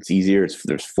want. It's easier.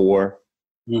 There's 4.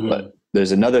 Mm-hmm. But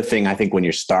there's another thing. I think when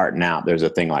you're starting out, there's a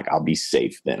thing like, I'll be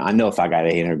safe. Then I know if I got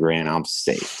 800 grand, I'm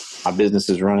safe. My business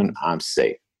is running, I'm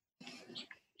safe.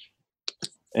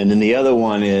 And then the other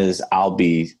one is I'll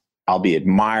be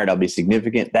admired, I'll be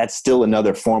significant. That's still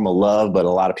another form of love, but a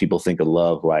lot of people think of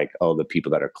love like, oh, the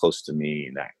people that are close to me,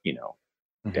 and that,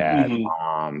 dad, mm-hmm.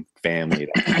 mom, family.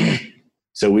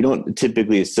 So we don't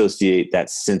typically associate that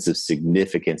sense of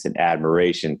significance and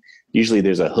admiration. Usually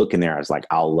there's a hook in there. It's like,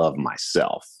 I'll love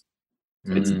myself.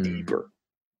 It's deeper.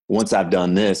 Once I've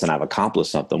done this and I've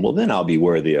accomplished something, well, then I'll be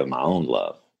worthy of my own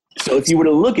love. So if you were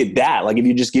to look at that, like if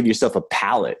you just give yourself a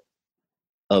palette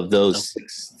of those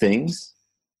 6 things,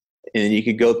 and you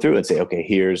could go through and say, okay,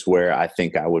 here's where I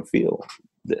think I would feel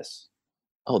this.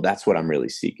 Oh, that's what I'm really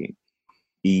seeking.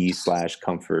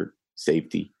 Ease/comfort,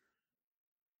 safety,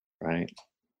 right?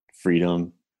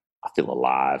 Freedom. I feel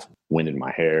alive. Wind in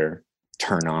my hair.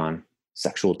 Turn on.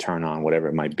 Sexual turn on, whatever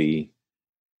it might be.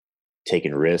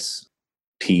 Taking risks.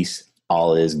 Peace.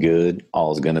 All is good.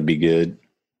 All is going to be good.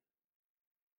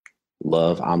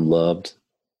 Love. I'm loved.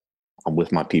 I'm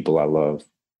with my people I love.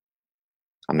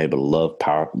 I'm able to love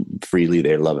power freely.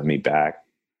 They're loving me back.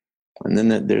 And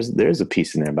then there's a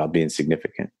piece in there about being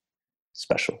significant,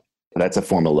 special. But that's a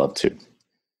form of love too.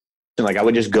 And like, I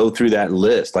would just go through that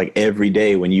list like every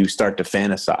day when you start to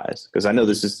fantasize, because I know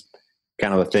this is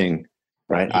kind of a thing,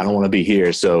 right? I don't want to be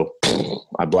here, so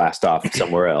I blast off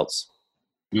somewhere else.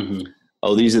 Mm-hmm.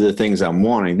 Oh, these are the things I'm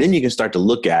wanting. Then you can start to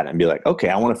look at it and be like, okay,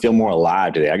 I want to feel more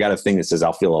alive today. I got a thing that says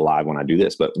I'll feel alive when I do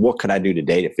this, but what could I do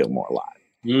today to feel more alive?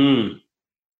 Mm-hmm.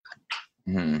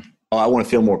 Oh, I want to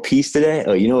feel more peace today.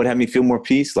 Oh, you know what had me feel more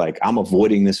peace? Like, I'm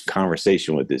avoiding this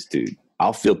conversation with this dude.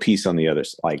 I'll feel peace on the other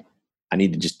side. Like, I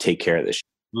need to just take care of this.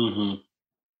 Mm-hmm.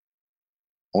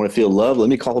 I want to feel love. Let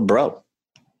me call a bro.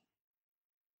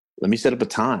 Let me set up a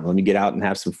time. Let me get out and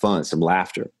have some fun, some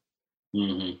laughter.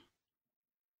 Mm-hmm.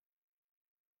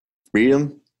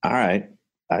 Freedom. All right.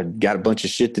 I got a bunch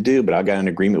of shit to do, but I got an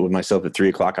agreement with myself at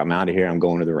 3:00. I'm out of here. I'm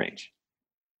going to the range.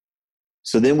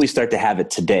 So then we start to have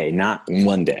it today, not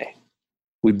one day.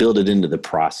 We build it into the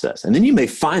process. And then you may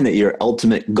find that your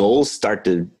ultimate goals start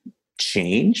to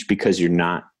change because you're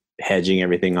not hedging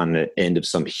everything on the end of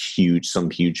some huge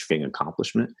thing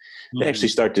accomplishment. Mm-hmm. They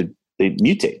actually they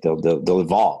mutate. They'll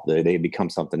evolve. They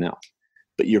become something else.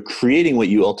 But you're creating what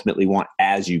you ultimately want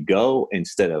as you go,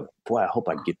 instead of, boy, I hope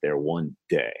I get there one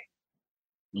day.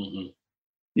 Mm-hmm.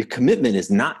 Your commitment is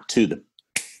not to the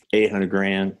 800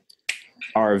 grand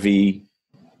RV,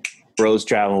 bros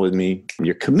traveling with me.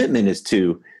 Your commitment is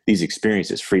to these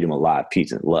experiences: freedom, alive,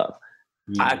 peace, and love.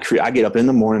 Mm-hmm. I get up in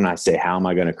the morning and I say, how am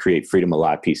I going to create freedom,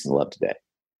 alive, peace, and love today?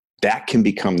 that can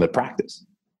become the practice.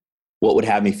 What would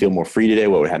have me feel more free today?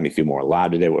 What would have me feel more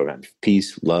alive today? What would have me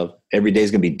peace, love? Every day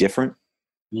is going to be different.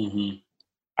 Mm-hmm.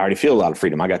 I already feel a lot of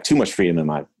freedom. I got too much freedom in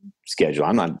my schedule.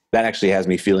 That actually has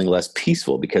me feeling less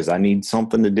peaceful because I need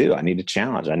something to do. I need a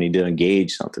challenge. I need to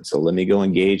engage something. So let me go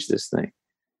engage this thing.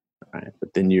 All right.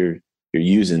 But then you're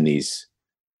using these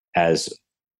as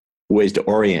ways to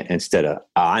orient instead of,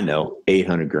 I know,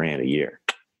 $800,000 a year.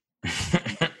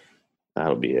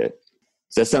 That'll be it.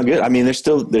 Does that sound good? I mean, there's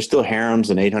still harems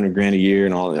and $800,000 a year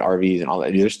and all the RVs and all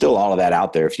that. There's still all of that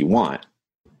out there if you want.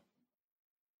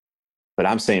 But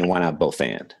I'm saying, why not both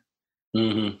and?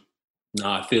 Mm-hmm.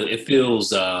 No, it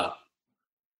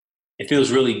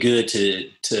feels really good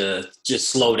to just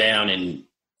slow down and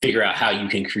figure out how you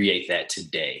can create that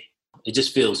today. It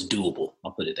just feels doable.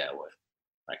 I'll put it that way.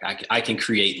 Like I can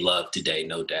create love today,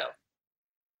 no doubt.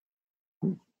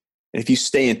 If you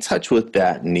stay in touch with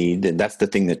that need, then that's the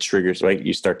thing that triggers, right?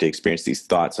 You start to experience these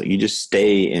thoughts. Like you just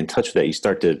stay in touch with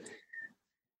that.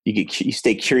 You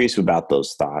stay curious about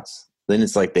those thoughts. Then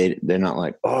it's like they're not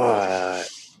like, oh,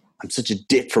 I'm such a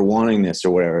dick for wanting this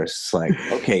or whatever. It's like,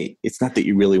 okay, it's not that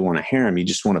you really want a harem. You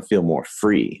just want to feel more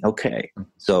free. Okay.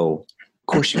 So of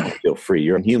course you want to feel free.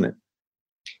 You're a human.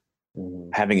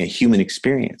 Having a human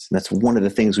experience. And that's one of the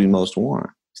things we most want,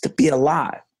 is to be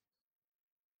alive.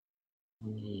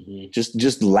 Mm-hmm.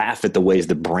 Just laugh at the ways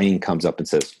the brain comes up and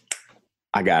says,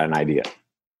 I got an idea.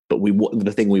 But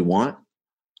the thing we want,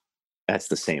 that's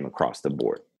the same across the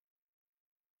board.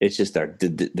 It's just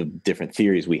the different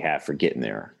theories we have for getting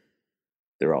there.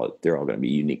 They're all going to be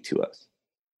unique to us.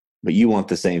 But you want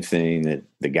the same thing that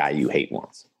the guy you hate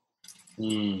wants.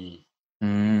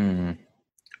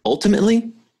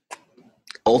 Ultimately,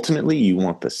 you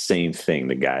want the same thing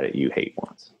the guy that you hate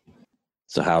wants.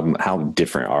 So how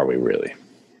different are we really?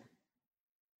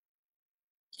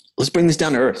 Let's bring this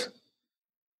down to earth.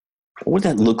 What would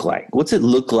that look like? What's it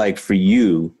look like for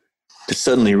you to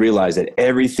suddenly realize that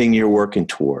everything you're working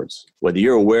towards, whether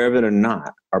you're aware of it or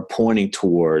not, are pointing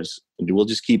towards, and we'll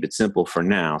just keep it simple for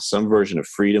now, some version of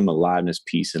freedom, aliveness,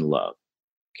 peace, and love.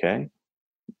 Okay?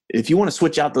 If you want to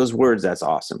switch out those words, that's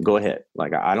awesome. Go ahead.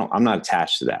 Like I'm not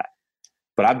attached to that.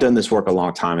 But I've done this work a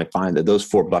long time and find that those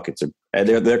 4 buckets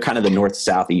they're kind of the north,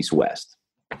 south, east, west.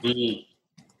 Mm-hmm.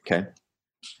 Okay.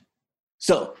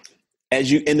 So and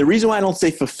the reason why I don't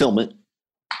say fulfillment,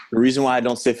 or the reason why I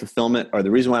don't say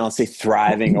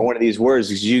thriving or one of these words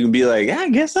is you can be like, I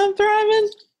guess I'm thriving.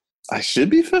 I should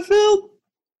be fulfilled.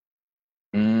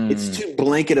 It's too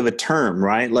blanket of a term,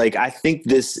 right? Like I think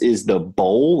this is the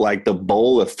bowl, like the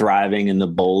bowl of thriving and the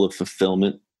bowl of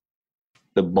fulfillment.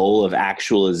 The bowl of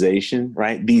actualization,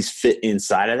 right? These fit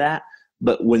inside of that.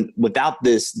 But without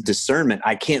this discernment,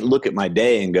 I can't look at my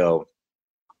day and go,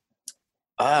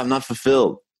 I'm not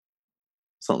fulfilled.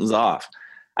 Something's off.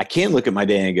 I can't look at my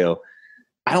day and go,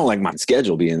 I don't like my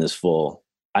schedule being this full.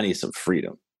 I need some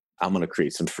freedom. I'm going to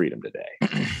create some freedom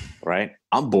today, right?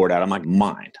 I'm bored out of my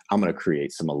mind. I'm going to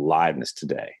create some aliveness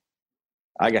today.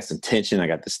 I got some tension. I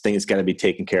got this thing that's got to be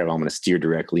taken care of. I'm going to steer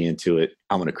directly into it.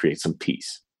 I'm going to create some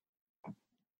peace.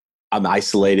 I'm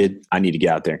isolated. I need to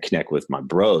get out there and connect with my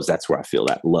bros. That's where I feel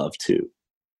that love too.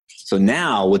 So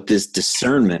now with this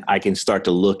discernment, I can start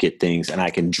to look at things and I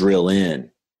can drill in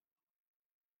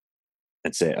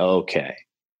and say, okay,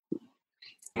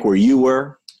 where you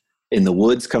were in the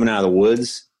woods, coming out of the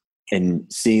woods and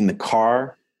seeing the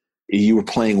car, you were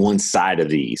playing one side of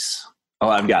these. Oh,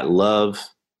 I've got love.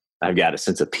 I've got a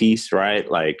sense of peace,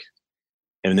 right? Like,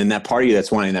 and then that part of you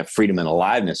that's wanting that freedom and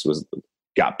aliveness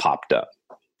got popped up.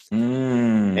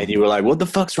 And you were like, what the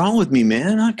fuck's wrong with me,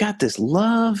 man? I got this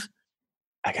love.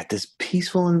 I got this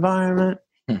peaceful environment.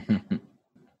 And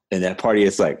that part of you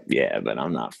is like, yeah, but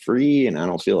I'm not free and I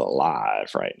don't feel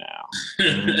alive right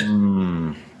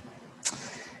now.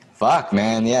 Fuck,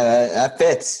 man. Yeah, that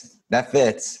fits. That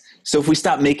fits. So if we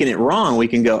stop making it wrong, we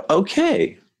can go,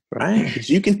 okay, right? Because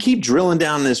you can keep drilling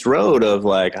down this road of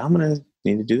like, I'm going to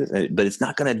need to do this. But it's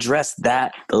not going to address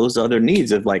those other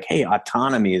needs of like, hey,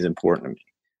 autonomy is important to me.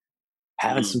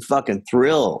 Having some fucking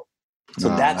thrill. So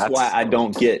that's why I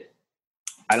don't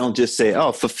just say,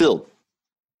 oh, fulfilled.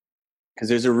 Because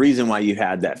there's a reason why you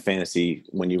had that fantasy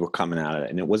when you were coming out of it.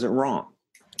 And it wasn't wrong.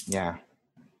 Yeah.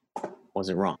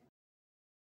 Wasn't wrong.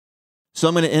 So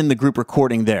I'm going to end the group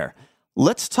recording there.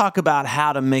 Let's talk about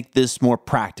how to make this more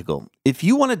practical. If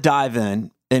you want to dive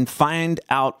in and find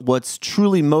out what's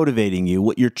truly motivating you,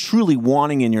 what you're truly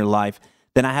wanting in your life,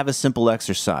 then I have a simple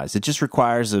exercise. It just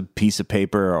requires a piece of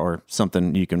paper or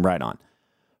something you can write on.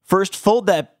 First, fold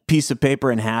that piece of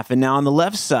paper in half, and now on the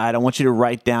left side, I want you to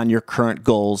write down your current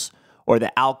goals or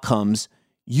the outcomes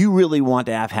you really want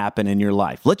to have happen in your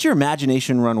life. Let your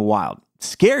imagination run wild.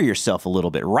 Scare yourself a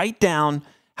little bit. Write down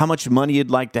how much money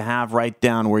you'd like to have. Write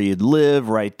down where you'd live.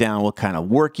 Write down what kind of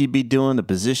work you'd be doing, the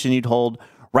position you'd hold.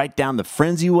 Write down the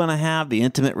friends you want to have, the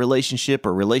intimate relationship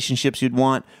or relationships you'd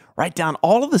want. Write down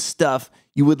all of the stuff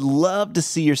you would love to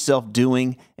see yourself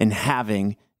doing and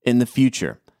having in the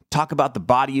future. Talk about the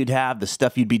body you'd have, the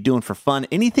stuff you'd be doing for fun,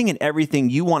 anything and everything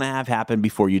you want to have happen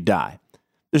before you die.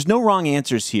 There's no wrong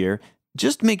answers here.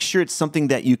 Just make sure it's something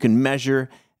that you can measure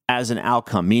as an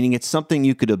outcome, meaning it's something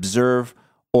you could observe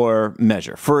or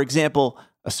measure. For example,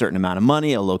 a certain amount of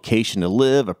money, a location to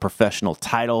live, a professional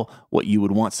title, what you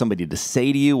would want somebody to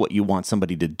say to you, what you want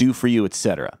somebody to do for you,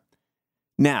 etc.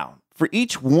 Now, for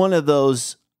each one of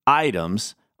those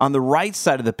items, on the right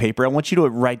side of the paper, I want you to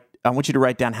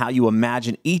write down how you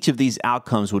imagine each of these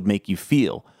outcomes would make you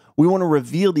feel. We want to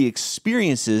reveal the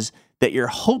experiences that you're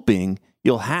hoping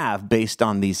you'll have based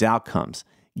on these outcomes.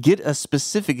 Get a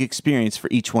specific experience for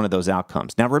each one of those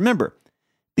outcomes. Now remember,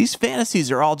 these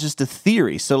fantasies are all just a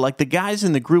theory. So like the guys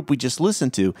in the group we just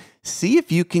listened to, see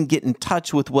if you can get in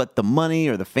touch with what the money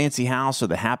or the fancy house or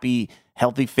the happy,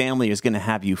 healthy family is going to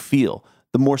have you feel.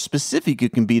 The more specific you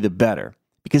can be, the better.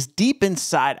 Because deep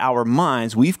inside our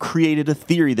minds, we've created a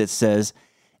theory that says,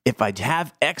 if I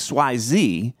have X, Y,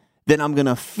 Z, then I'm going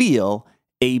to feel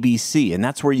A, B, C. And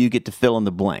that's where you get to fill in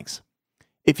the blanks.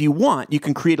 If you want, you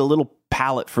can create a little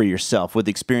palette for yourself with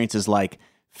experiences like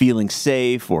feeling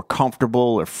safe or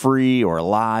comfortable or free or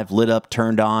alive, lit up,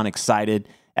 turned on, excited,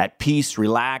 at peace,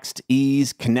 relaxed,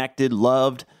 ease, connected,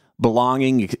 loved,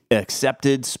 belonging,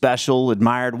 accepted, special,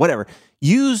 admired, whatever.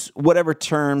 Use whatever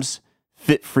terms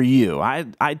fit for you.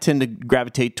 I tend to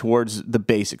gravitate towards the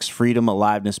basics: freedom,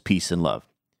 aliveness, peace, and love.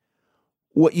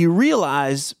 What you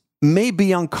realize may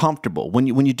be uncomfortable. When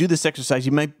you do this exercise,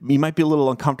 you might be a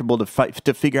little uncomfortable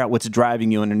to figure out what's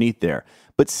driving you underneath there.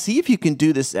 But see if you can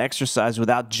do this exercise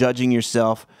without judging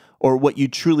yourself or what you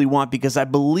truly want, because I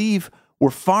believe we're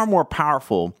far more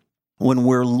powerful when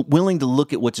we're willing to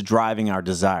look at what's driving our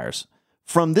desires.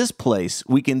 From this place,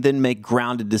 we can then make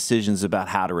grounded decisions about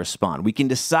how to respond. We can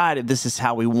decide if this is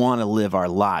how we want to live our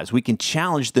lives. We can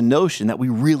challenge the notion that we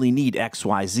really need X,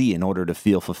 Y, Z in order to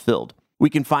feel fulfilled. We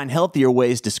can find healthier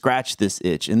ways to scratch this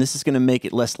itch, and this is going to make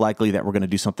it less likely that we're going to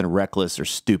do something reckless or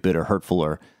stupid or hurtful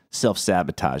or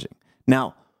self-sabotaging.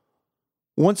 Now,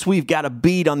 once we've got a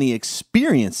bead on the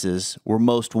experiences we're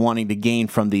most wanting to gain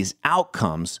from these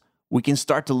outcomes, we can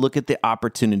start to look at the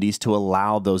opportunities to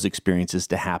allow those experiences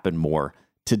to happen more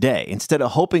today. Instead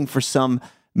of hoping for some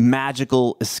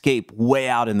magical escape way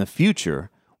out in the future,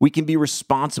 we can be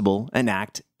responsible and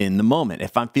act in the moment.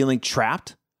 If I'm feeling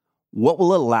trapped, what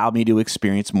will allow me to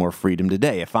experience more freedom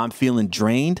today? If I'm feeling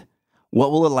drained,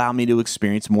 what will allow me to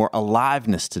experience more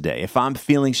aliveness today? If I'm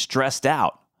feeling stressed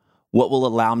out, what will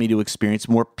allow me to experience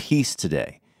more peace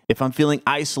today? If I'm feeling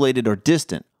isolated or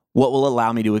distant, what will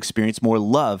allow me to experience more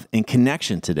love and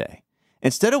connection today?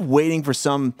 Instead of waiting for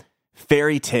some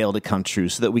fairy tale to come true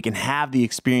so that we can have the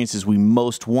experiences we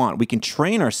most want, we can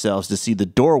train ourselves to see the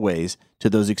doorways to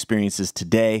those experiences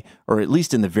today, or at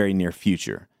least in the very near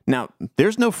future. Now,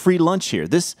 there's no free lunch here.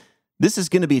 This is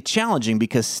going to be challenging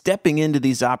because stepping into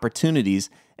these opportunities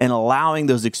and allowing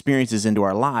those experiences into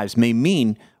our lives may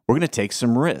mean we're going to take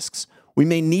some risks. We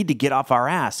may need to get off our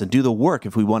ass and do the work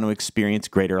if we want to experience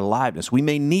greater aliveness. We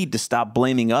may need to stop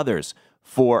blaming others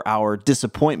for our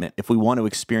disappointment if we want to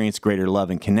experience greater love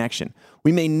and connection.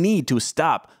 We may need to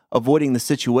stop avoiding the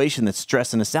situation that's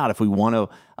stressing us out if we want to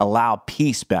allow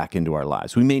peace back into our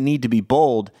lives. We may need to be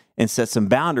bold and set some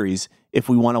boundaries if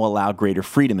we want to allow greater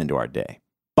freedom into our day.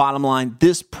 Bottom line,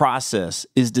 this process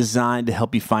is designed to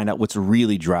help you find out what's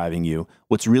really driving you,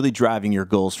 what's really driving your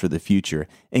goals for the future,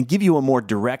 and give you a more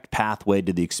direct pathway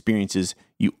to the experiences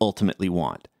you ultimately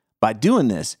want. By doing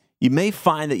this, you may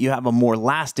find that you have a more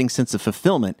lasting sense of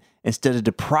fulfillment instead of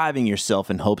depriving yourself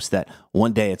in hopes that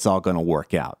one day it's all going to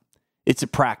work out. It's a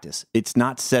practice. It's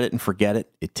not set it and forget it.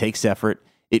 It takes effort.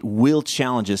 It will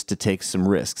challenge us to take some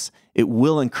risks. It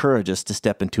will encourage us to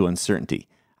step into uncertainty.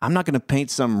 I'm not going to paint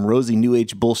some rosy new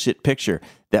age bullshit picture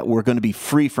that we're going to be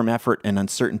free from effort and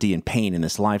uncertainty and pain in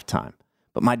this lifetime.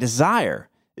 But my desire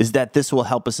is that this will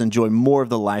help us enjoy more of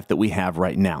the life that we have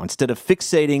right now. Instead of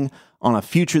fixating on a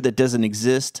future that doesn't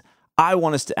exist, I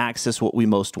want us to access what we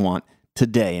most want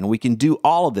today. And we can do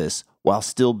all of this while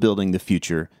still building the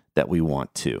future that we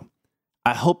want to.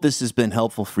 I hope this has been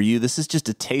helpful for you. This is just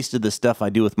a taste of the stuff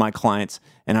I do with my clients,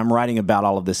 and I'm writing about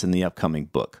all of this in the upcoming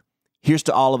book. Here's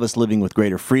to all of us living with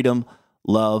greater freedom,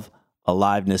 love,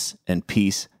 aliveness, and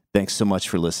peace. Thanks so much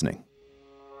for listening.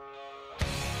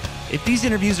 If these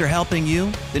interviews are helping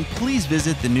you, then please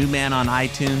visit The New Man on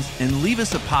iTunes and leave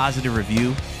us a positive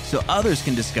review so others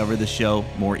can discover the show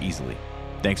more easily.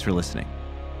 Thanks for listening.